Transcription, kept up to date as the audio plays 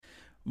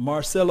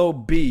Marcelo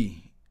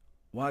B.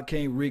 Why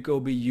can't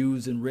Rico be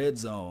used in red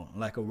zone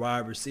like a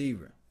wide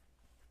receiver?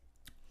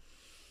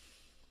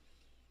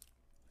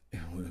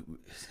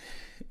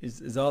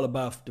 It's all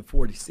about the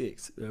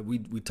 46.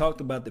 We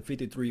talked about the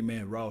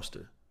 53-man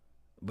roster,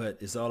 but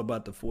it's all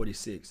about the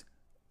 46.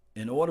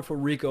 In order for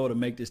Rico to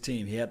make this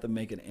team, he had to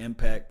make an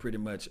impact pretty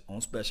much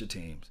on special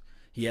teams.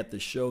 He had to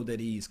show that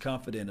he's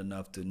confident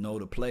enough to know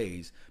the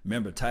plays.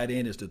 Remember, tight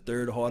end is the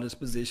third hardest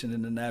position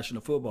in the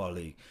National Football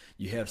League.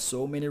 You have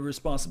so many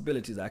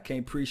responsibilities. I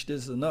can't preach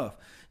this enough.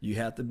 You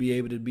have to be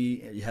able to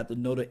you have to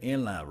know the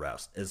inline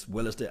routes as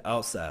well as the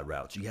outside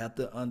routes. You have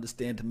to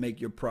understand to make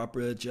your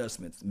proper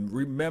adjustments.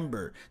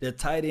 Remember, the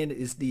tight end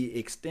is the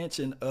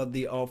extension of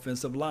the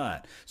offensive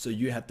line. So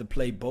you have to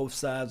play both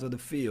sides of the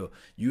field.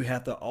 You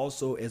have to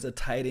also, as a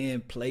tight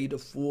end, play the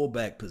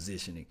fullback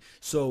positioning.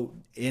 So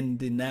in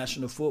the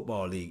National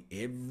Football League,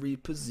 every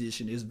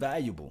position is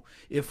valuable.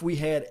 If we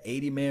had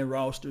 80-man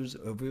rosters,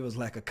 or if it was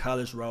like a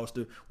college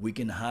roster, we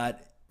can hide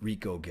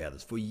Rico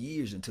Gathers for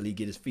years until he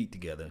get his feet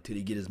together, until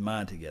he get his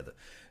mind together.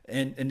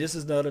 And this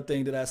is the other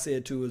thing that I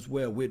said too as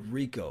well with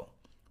Rico.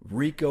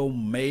 Rico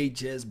may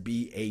just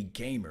be a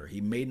gamer. He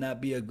may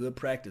not be a good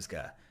practice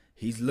guy.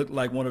 He's looked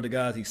like one of the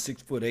guys. He's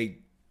 6'8".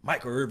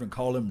 Michael Irvin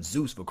called him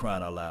Zeus for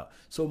crying out loud.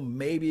 So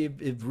maybe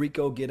if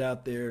Rico get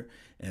out there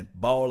and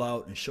ball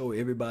out and show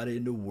everybody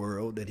in the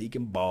world that he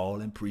can ball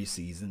in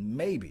preseason,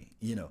 maybe.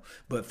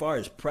 But as far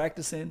as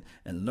practicing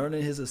and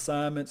learning his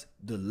assignments,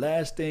 the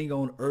last thing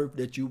on earth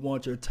that you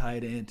want your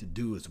tight end to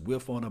do is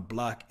whiff on a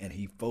block and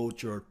he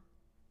folds your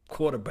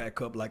quarterback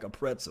up like a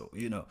pretzel.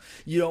 You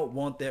don't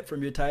want that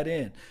from your tight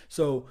end.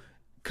 So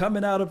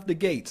coming out of the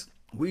gates,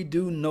 we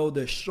do know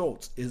that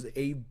Schultz is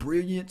a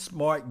brilliant,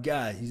 smart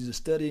guy. He is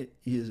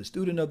a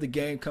student of the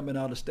game coming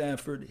out of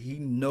Stanford. He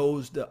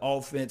knows the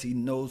offense. He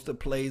knows the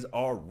plays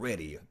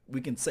already.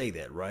 We can say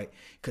that, right?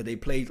 Because they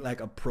played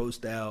like a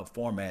pro-style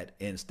format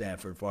in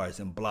Stanford as far as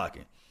him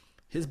blocking.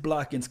 His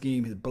blocking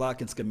scheme, his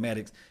blocking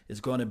schematics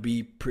is going to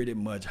be pretty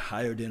much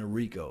higher than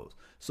Rico's.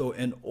 So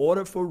in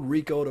order for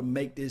Rico to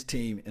make this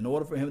team, in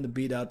order for him to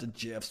beat out the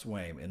Jeff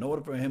Swaim, in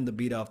order for him to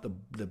beat out the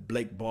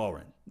Blake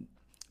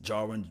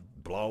Jarwin,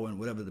 Blawin,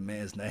 whatever the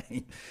man's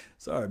name.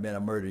 Sorry, man, I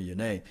murdered your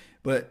name.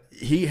 But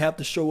he have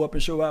to show up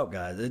and show out,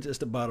 guys. That's just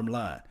the bottom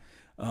line.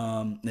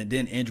 And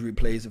then injury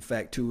plays a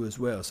fact too as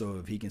well. So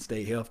if he can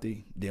stay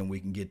healthy, then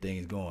we can get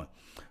things going.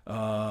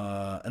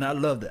 And I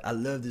love that. I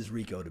love this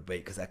Rico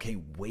debate because I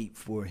can't wait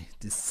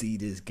to see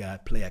this guy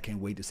play. I can't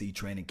wait to see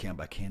training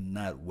camp. I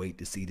cannot wait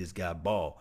to see this guy ball.